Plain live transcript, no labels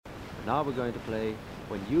Now we're going to play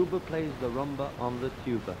When Yuba Plays the Rumba on the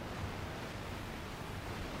Tuba.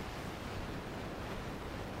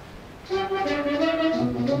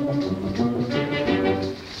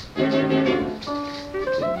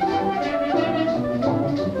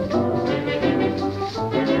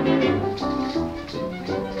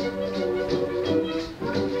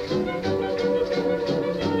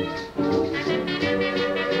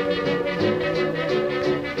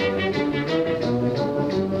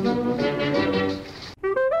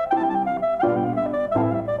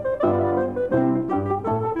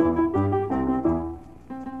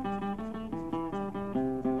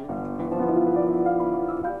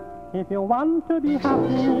 If you want to be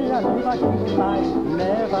happy and live a good life,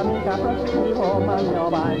 never make a pretty woman your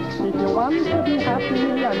wife. If you want to be happy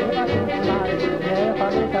and live a good life,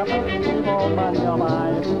 never make a pretty woman your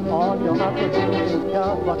wife. All you have to do is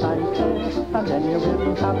just what I say, and then you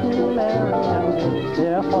will be happy, merry and gay.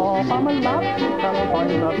 Therefore, from a logical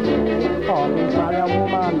point of view, always marry a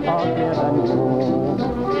woman uglier than you.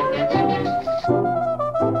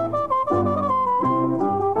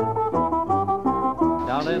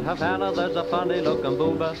 Down in Havana there's a funny-looking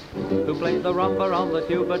booba who plays the rumba on the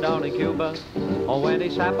tuba down in Cuba. Oh, when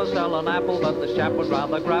he's sap sell an apple, but the chap would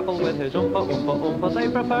rather grapple with his oompa, oompa, oompa. They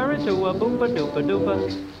prefer it to a boopa, doopa,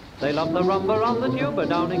 doopa. They love the rumba on the tuba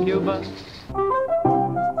down in Cuba.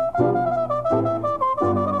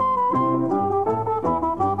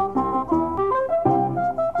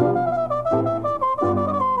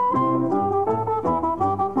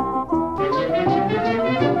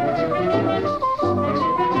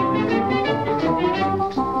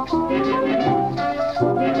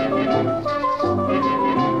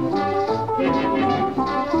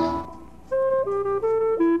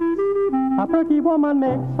 A pretty woman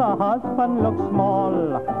makes her husband look small,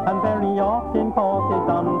 and very often causes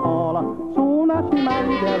downfall. Soon as she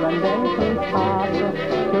marries her, and then she's hard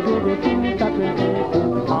to do the things that will take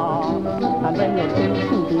his heart. And when you think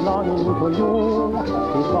she's belonging to you,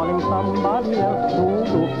 she's calling somebody else to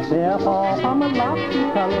do. Therefore, from a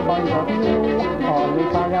logical point of view,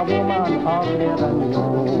 always marry a woman uglier than you.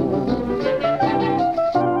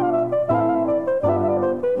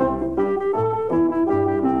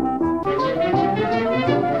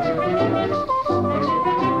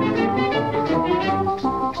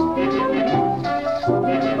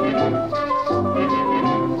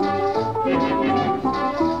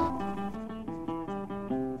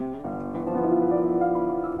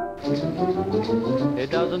 It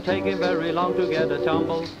doesn't take him very long to get a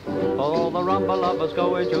tumble, for all the rumba lovers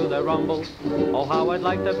go into their rumble. Oh, how I'd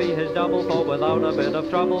like to be his double, for without a bit of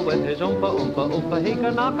trouble with his oompa, oompa, oompa, he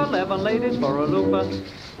can knock 11 ladies for a loopa.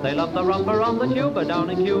 They love the rumba on the tuba down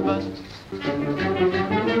in Cuba.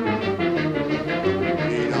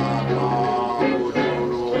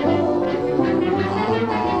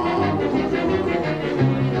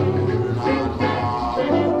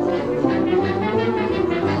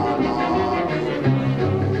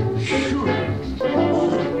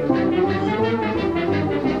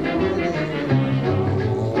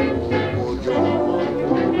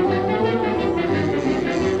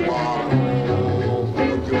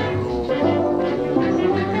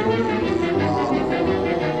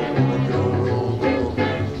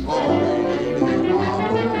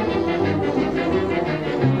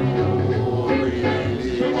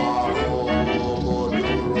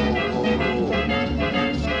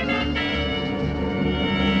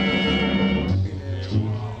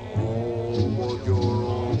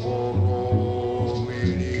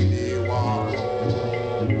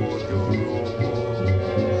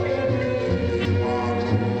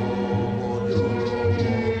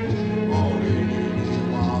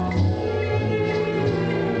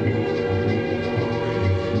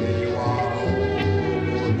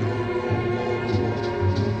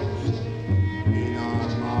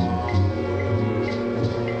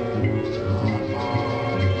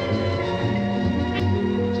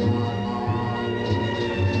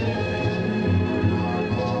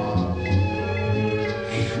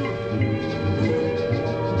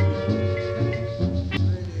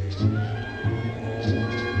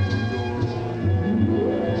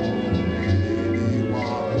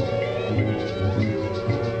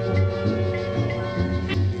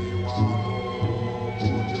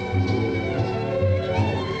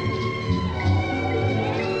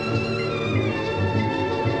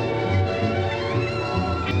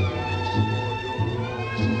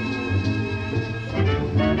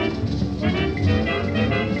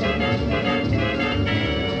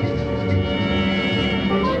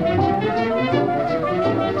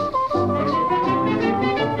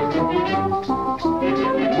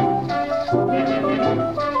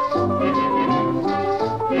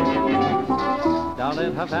 Down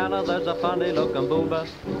in Havana there's a funny looking booba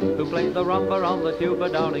who plays the rumba on the tuba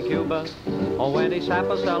down in Cuba. Oh, when he sap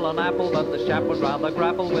a sell an apple, but the chap would rather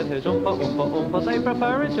grapple with his oompa oompa oompa. They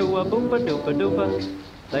prefer it to a boopa doopa doopa.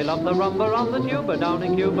 They love the rumba on the tuba down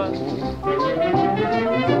in Cuba.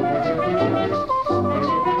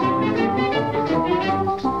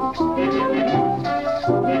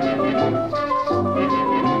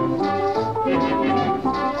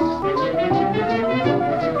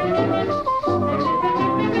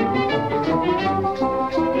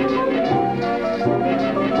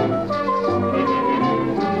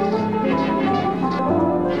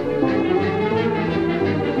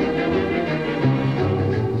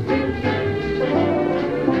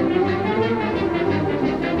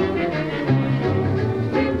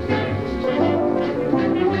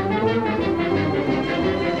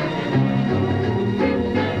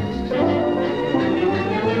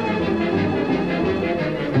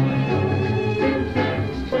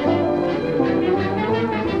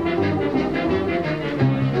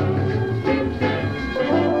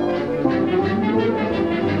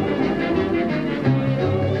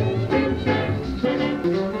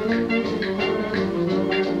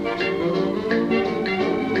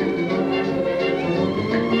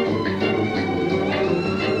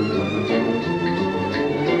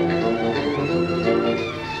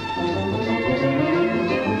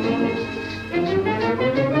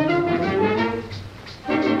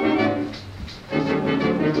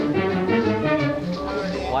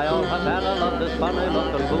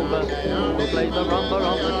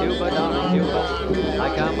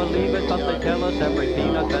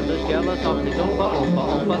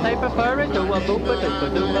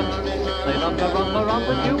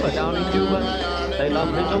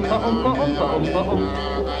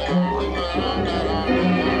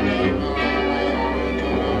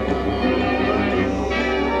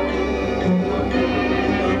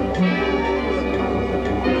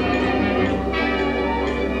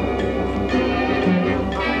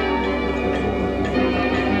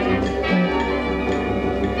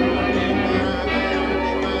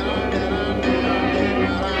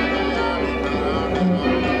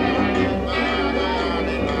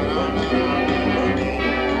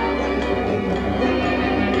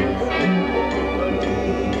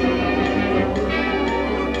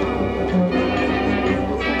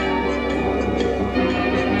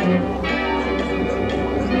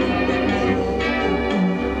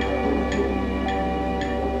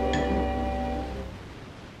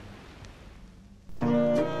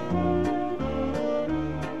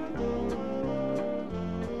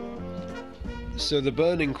 So the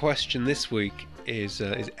burning question this week is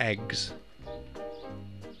eggs.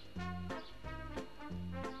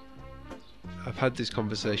 I've had this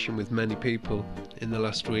conversation with many people in the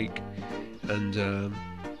last week, and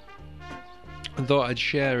I thought I'd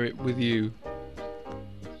share it with you.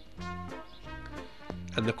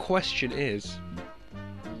 And the question is,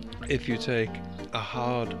 if you take a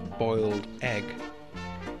hard-boiled egg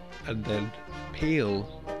and then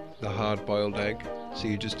peel the hard-boiled egg, so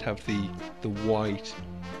you just have the white,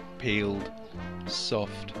 peeled,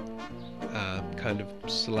 soft, kind of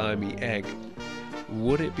slimy egg,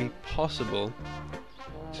 would it be possible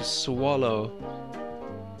to swallow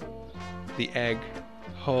the egg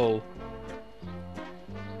whole?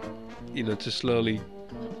 You know, to slowly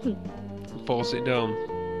force it down.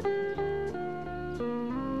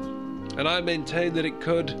 And I maintain that it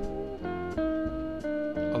could,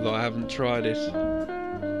 although I haven't tried it.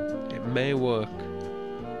 It may work,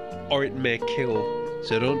 or it may kill,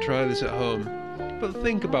 so don't try this at home. But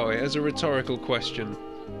think about it as a rhetorical question.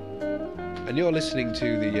 And you're listening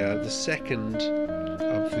to the second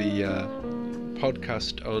of the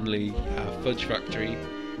podcast-only Fudge Factory,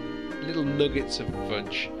 little nuggets of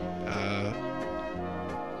fudge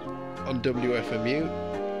on WFMU.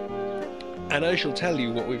 And I shall tell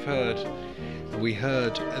you what we've heard. We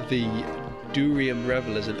heard the Durium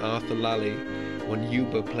Revelers in Arthur Lally when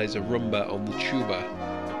Yuba plays a rumba on the tuba,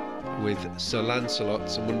 with Sir Lancelot,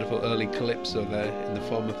 some wonderful early calypso there in the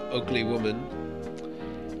form of Ugly Woman.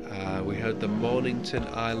 We heard the Mornington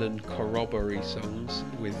Island corroboree songs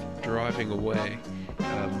with Driving Away.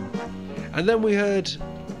 And then we heard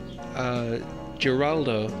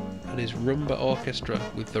Geraldo and his rumba orchestra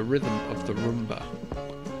with the rhythm of the rumba.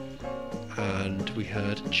 And we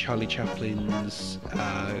heard Charlie Chaplin's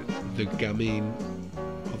The Gamine,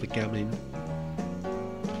 or The Gamin,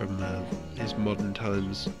 from his Modern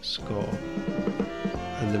Times score.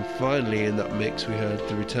 And then finally in that mix we heard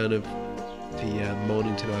the return of the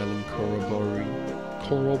Mornington Island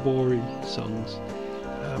corroboree songs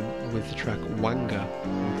with the track Wanga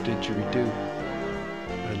of Didgeridoo.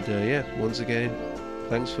 And yeah, once again,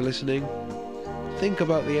 Thanks for listening. Think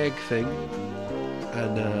about the egg thing,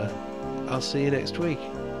 and I'll see you next week.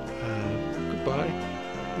 Goodbye.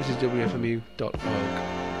 This is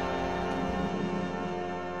WFMU.org.